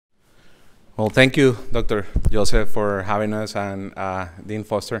Well, thank you, Dr. Joseph, for having us, and Dean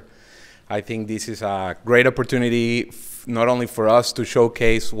Foster. I think this is a great opportunity not only for us to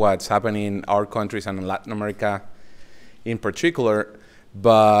showcase what's happening in our countries and in Latin America in particular,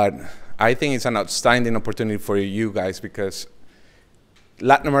 but I think it's an outstanding opportunity for you guys, because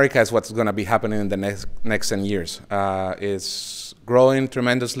Latin America is what's going to be happening in the next 10 years. It's growing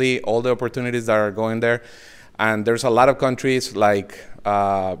tremendously, all the opportunities that are going there. And there's a lot of countries like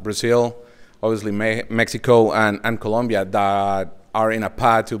Brazil, obviously Mexico, and Colombia that are in a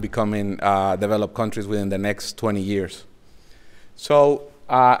path to becoming developed countries within the next 20 years. So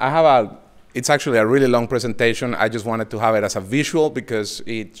it's actually a really long presentation. I just wanted to have it as a visual because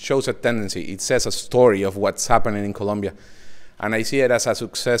it shows a tendency. It says a story of what's happening in Colombia. And I see it as a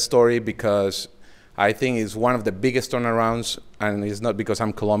success story because I think it's one of the biggest turnarounds, and it's not because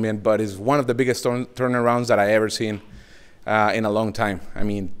I'm Colombian, but it's one of the biggest turnarounds that I ever seen in a long time. I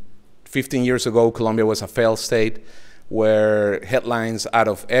mean, 15 years ago, Colombia was a failed state where headlines out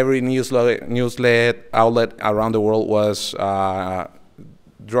of every newslet outlet around the world was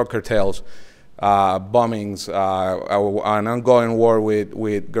drug cartels, bombings, an ongoing war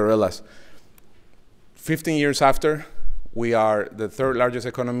with guerrillas. 15 years after, we are the third largest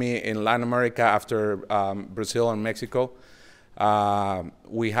economy in Latin America after Brazil and Mexico.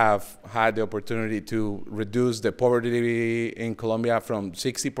 We have had the opportunity to reduce the poverty in Colombia from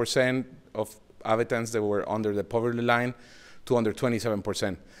 60% of inhabitants that were under the poverty line to under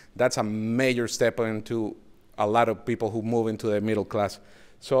 27%. That's a major step into a lot of people who move into the middle class.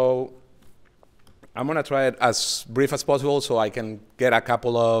 So I'm going to try it as brief as possible so I can get a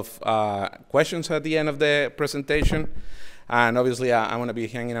couple of questions at the end of the presentation. And obviously, I'm going to be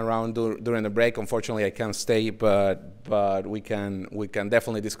hanging around during the break. Unfortunately, I can't stay, but we can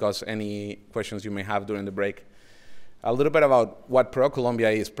definitely discuss any questions you may have during the break. A little bit about what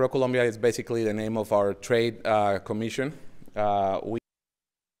PROCOLUMBIA is. PROCOLUMBIA is basically the name of our trade commission. We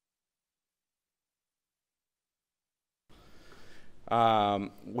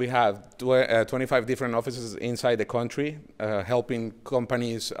have 25 different offices inside the country, helping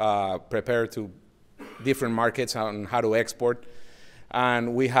companies prepare to different markets on how to export,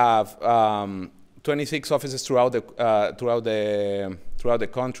 and we have 26 offices throughout the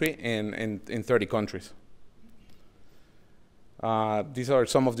country in 30 countries. These are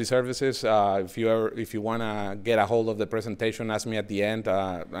some of the services. If you want to get a hold of the presentation, ask me at the end,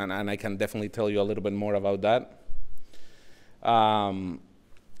 and I can definitely tell you a little bit more about that. Some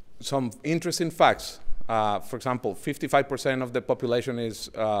interesting facts. For example, 55% of the population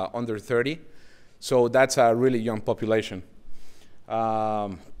is under 30. So that's a really young population. A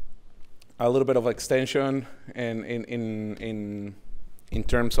little bit of extension in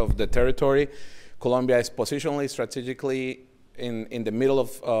terms of the territory. Colombia is positionally strategically in the middle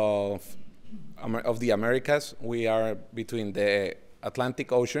of the Americas. We are between the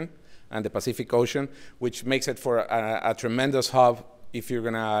Atlantic Ocean and the Pacific Ocean, which makes it for a tremendous hub if you're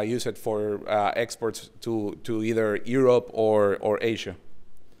going to use it for exports to either Europe or Asia.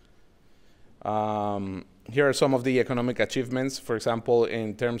 Here are some of the economic achievements. For example,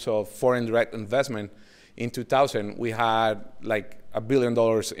 in terms of foreign direct investment, in 2000, we had like $1 billion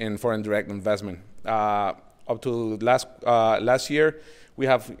in foreign direct investment. Up to last year, we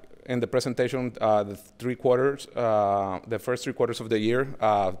have in the presentation the first 3 quarters of the year,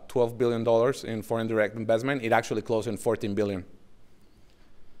 $12 billion in foreign direct investment. It actually closed in $14 billion.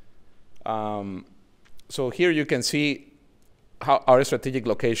 So here you can see our strategic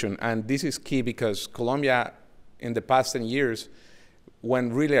location, and this is key because Colombia in the past 10 years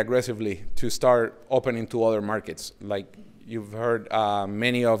went really aggressively to start opening to other markets. Like you've heard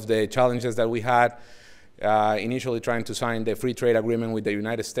many of the challenges that we had, initially trying to sign the free trade agreement with the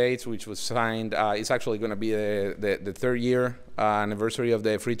United States, which was signed, it's actually going to be the third year anniversary of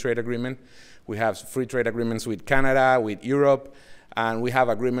the free trade agreement. We have free trade agreements with Canada, with Europe, and we have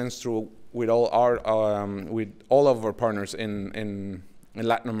agreements with all of our partners in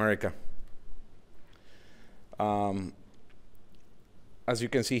Latin America. As you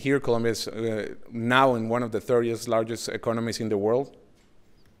can see here, Colombia is now in one of the 30th largest economies in the world.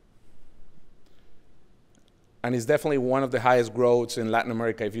 And it's definitely one of the highest growths in Latin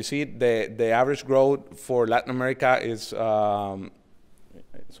America. If you see the average growth for Latin America is, sorry,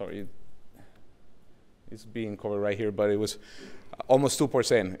 it's being covered right here, but it was almost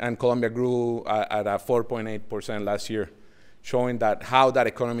 2%, and Colombia grew at a 4.8% last year, showing that how that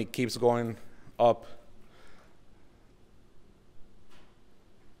economy keeps going up.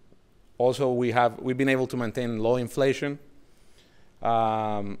 Also, we've been able to maintain low inflation.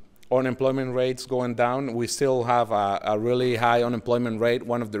 unemployment rates going down. We still have a really high unemployment rate.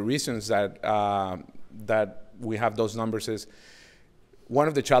 One of the reasons that that we have those numbers is one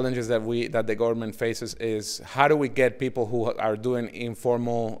of the challenges that the government faces is how do we get people who are doing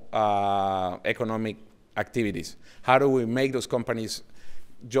informal economic activities? How do we make those companies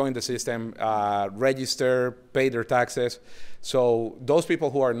join the system, register, pay their taxes? So those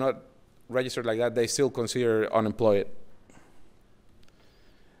people who are not registered like that, they still consider unemployed.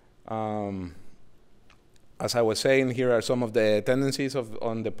 As I was saying, here are some of the tendencies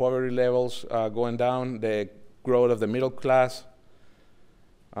on the poverty levels going down, the growth of the middle class.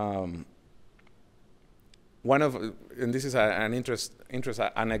 And this is an interesting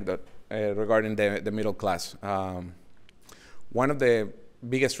anecdote regarding the middle class. One of the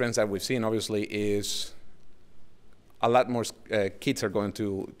biggest trends that we've seen, obviously, is a lot more kids are going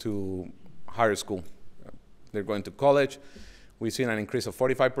to higher school. They're going to college. We've seen an increase of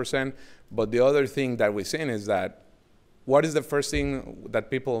 45%. But the other thing that we've seen is that what is the first thing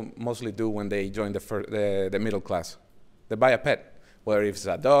that people mostly do when they join the middle class? They buy a pet, whether it's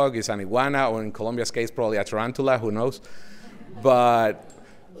a dog, it's an iguana, or in Colombia's case, probably a tarantula, who knows? But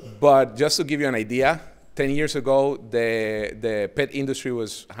just to give you an idea, 10 years ago, the pet industry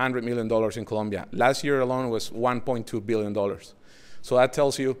was $100 million in Colombia. Last year alone was $1.2 billion. So that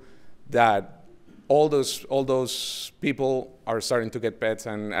tells you that all those people are starting to get pets,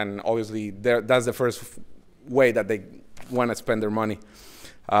 and obviously that's the first way that they want to spend their money.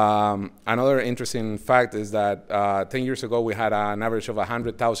 Another interesting fact is that 10 years ago we had an average of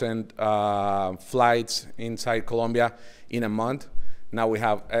 100,000 flights inside Colombia in a month. Now we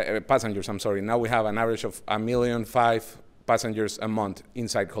have passengers, I'm sorry. Now we have an average of 1.5 million passengers a month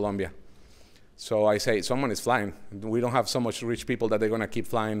inside Colombia. So I say someone is flying. We don't have so much rich people that they're going to keep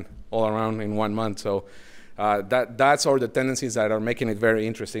flying all around in 1 month. So that's all the tendencies that are making it very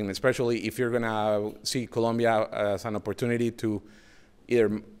interesting, especially if you're going to see Colombia as an opportunity to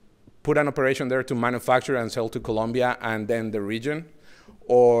either put an operation there to manufacture and sell to Colombia and then the region,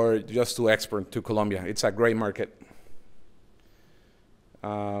 or just to export to Colombia. It's a great market.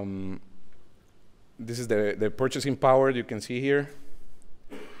 This is the purchasing power you can see here.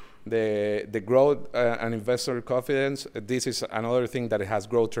 The growth and investor confidence, this is another thing that has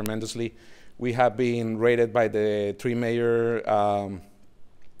grown tremendously. We have been rated by the 3 major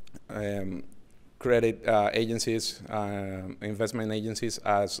credit agencies, investment agencies,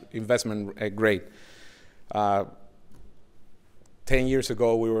 as investment grade. 10 years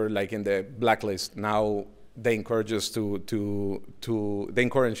ago, we were like in the blacklist. Now they encourage us they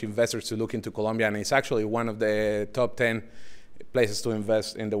encourage investors to look into Colombia, and it's actually one of the top 10 places to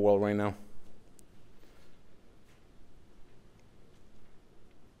invest in the world right now.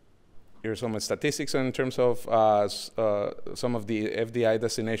 Here's some statistics in terms of some of the FDI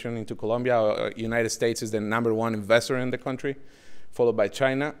destination into Colombia. United States is the #1 investor in the country, followed by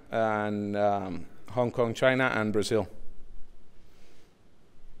China, and Hong Kong, China, and Brazil.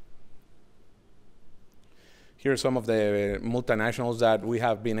 Here are some of the multinationals that we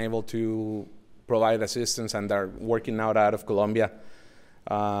have been able to provide assistance and are working out of Colombia.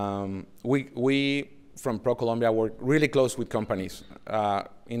 We from PROCOLUMBIA work really close with companies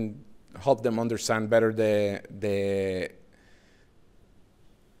in help them understand better the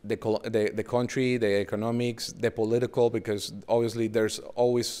country, the economics, the political, because obviously there's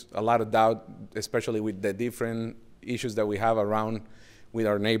always a lot of doubt, especially with the different issues that we have around with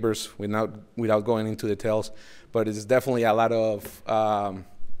our neighbors, without going into details. But it's definitely a lot of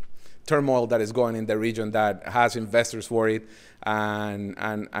turmoil that is going in the region that has investors worried, and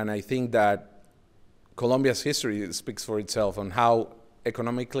I think that Colombia's history speaks for itself on how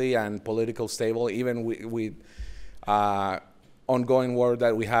economically and politically stable, even with ongoing war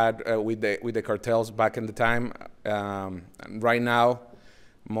that we had with the cartels back in the time. Right now,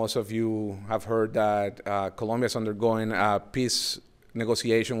 most of you have heard that Colombia is undergoing a peace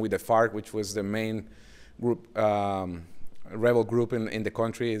negotiation with the FARC, which was the main group, rebel group in the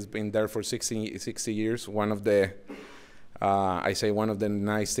country. It's been there for 60 years. One of the, I say one of the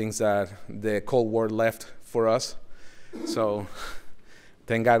nice things that the Cold War left for us. So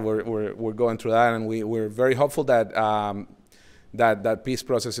thank God we're going through that, and we're very hopeful that that peace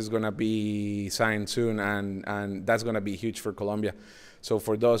process is going to be signed soon, and that's going to be huge for Colombia. So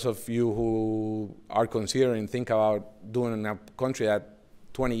for those of you who are considering, think about doing in a country that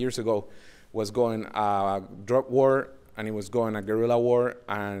 20 years ago was going a drug war, and it was going a guerrilla war,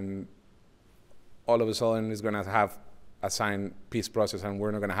 and all of a sudden it's going to have a signed peace process, and we're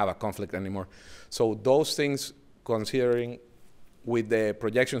not going to have a conflict anymore. So those things, considering with the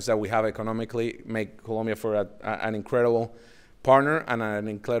projections that we have economically, make Colombia for an incredible partner and an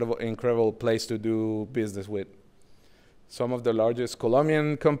incredible place to do business with. Some of the largest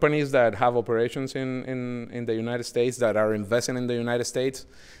Colombian companies that have operations in the United States, that are investing in the United States.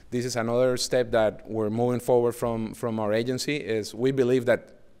 This is another step that we're moving forward from our agency, is we believe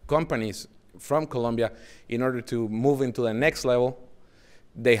that companies from Colombia, in order to move into the next level,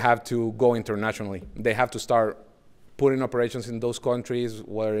 they have to go internationally. They have to start putting operations in those countries,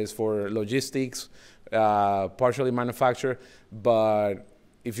 whether it's for logistics, partially manufacture, but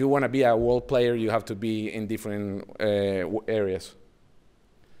if you want to be a world player, you have to be in different areas.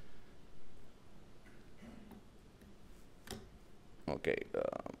 Okay,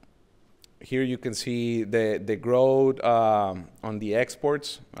 here you can see the growth on the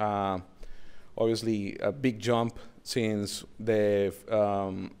exports. Obviously, a big jump since the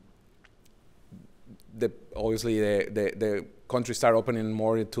countries start opening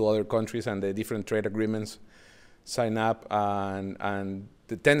more to other countries and the different trade agreements sign up, and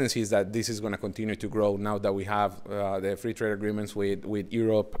the tendency is that this is going to continue to grow now that we have the free trade agreements with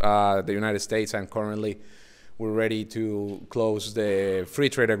Europe, the United States, and currently we're ready to close the free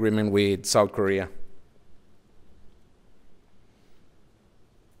trade agreement with South Korea.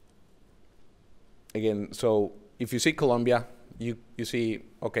 Again, so if you see Colombia, you see,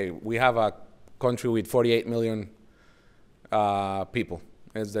 okay, we have a country with 48 million people.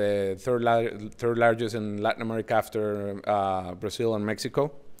 It's the third largest in Latin America after Brazil and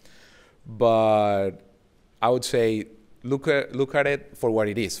Mexico. But I would say look at it for what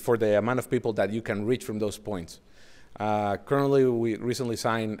it is, for the amount of people that you can reach from those points. Currently, we recently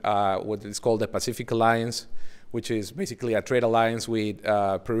signed what is called the Pacific Alliance, which is basically a trade alliance with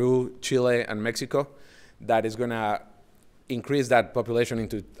Peru, Chile, and Mexico that is going to increase that population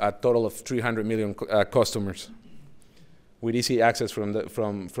into a total of 300 million customers, with easy access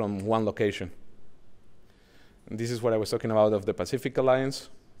from one location. And this is what I was talking about of the Pacific Alliance.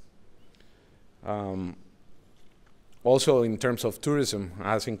 Also, in terms of tourism,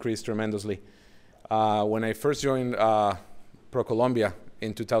 has increased tremendously. When I first joined PROCOLUMBIA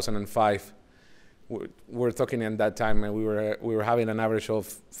in 2005, we're talking at that time, and we were having an average of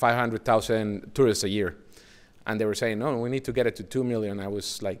 500,000 tourists a year, and they were saying, no, we need to get it to 2 million. I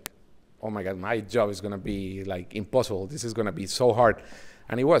was like, oh my God, my job is going to be like impossible. This is going to be so hard.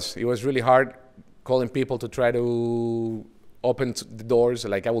 And it was really hard calling people to try to open the doors.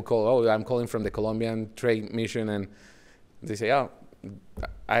 Like I would call, oh, I'm calling from the Colombian Trade Mission, and they say, oh,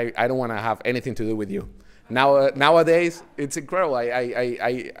 I don't want to have anything to do with you. Now, nowadays, it's incredible.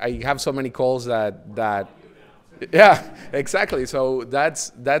 I have so many calls that yeah, exactly. So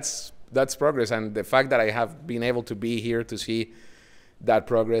that's progress. And the fact that I have been able to be here to see that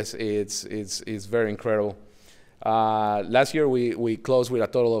progress, it's very incredible. Last year we closed with a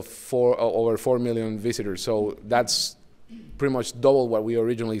total of over 4 million visitors, so that's pretty much double what we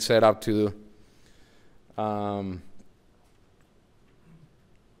originally set up to do.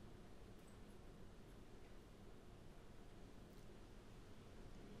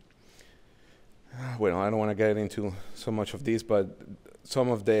 Well, I don't want to get into so much of this, but some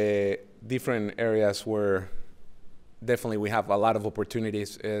of the different areas where definitely we have a lot of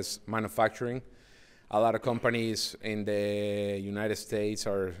opportunities is manufacturing. A lot of companies in the United States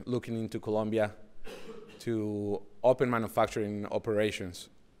are looking into Colombia to open manufacturing operations.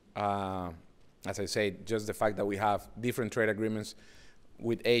 As I said, just the fact that we have different trade agreements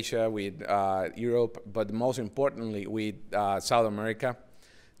with Asia, with Europe, but most importantly with South America,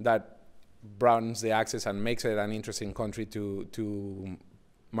 that broadens the access and makes it an interesting country to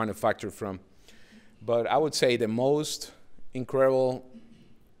manufacture from. But I would say the most incredible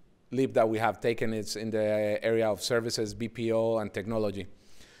leap that we have taken is in the area of services, BPO, and technology.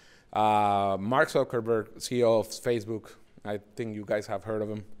 Mark Zuckerberg, CEO of Facebook, I think you guys have heard of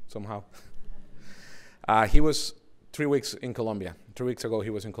him somehow. He was 3 weeks in Colombia. 3 weeks ago,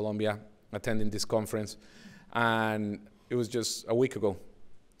 he was in Colombia attending this conference. And it was just a week ago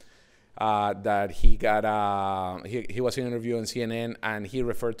that he got, he was in an interview on CNN, and he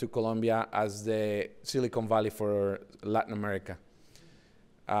referred to Colombia as the Silicon Valley for Latin America.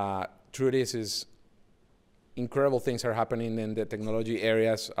 Truth is incredible things are happening in the technology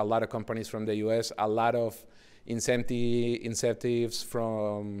areas. A lot of companies from the US, a lot of incentives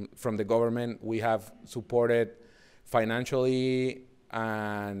from the government. We have supported financially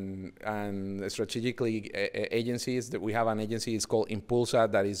and strategically agencies. That we have an agency, it's called Impulsa,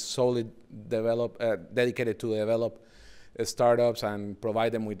 that is solely dedicated to develop startups and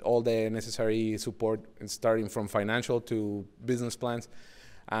provide them with all the necessary support, starting from financial to business plans.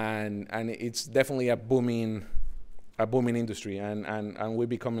 And it's definitely a booming industry, and we're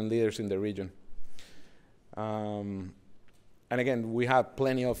becoming leaders in the region. And again, we have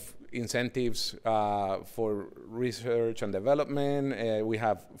plenty of incentives for research and development. We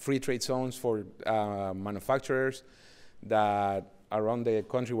have free trade zones for manufacturers that around the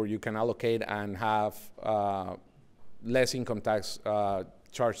country where you can allocate and have less income tax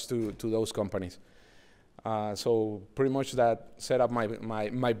charged to those companies. So pretty much that set up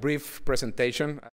my brief presentation.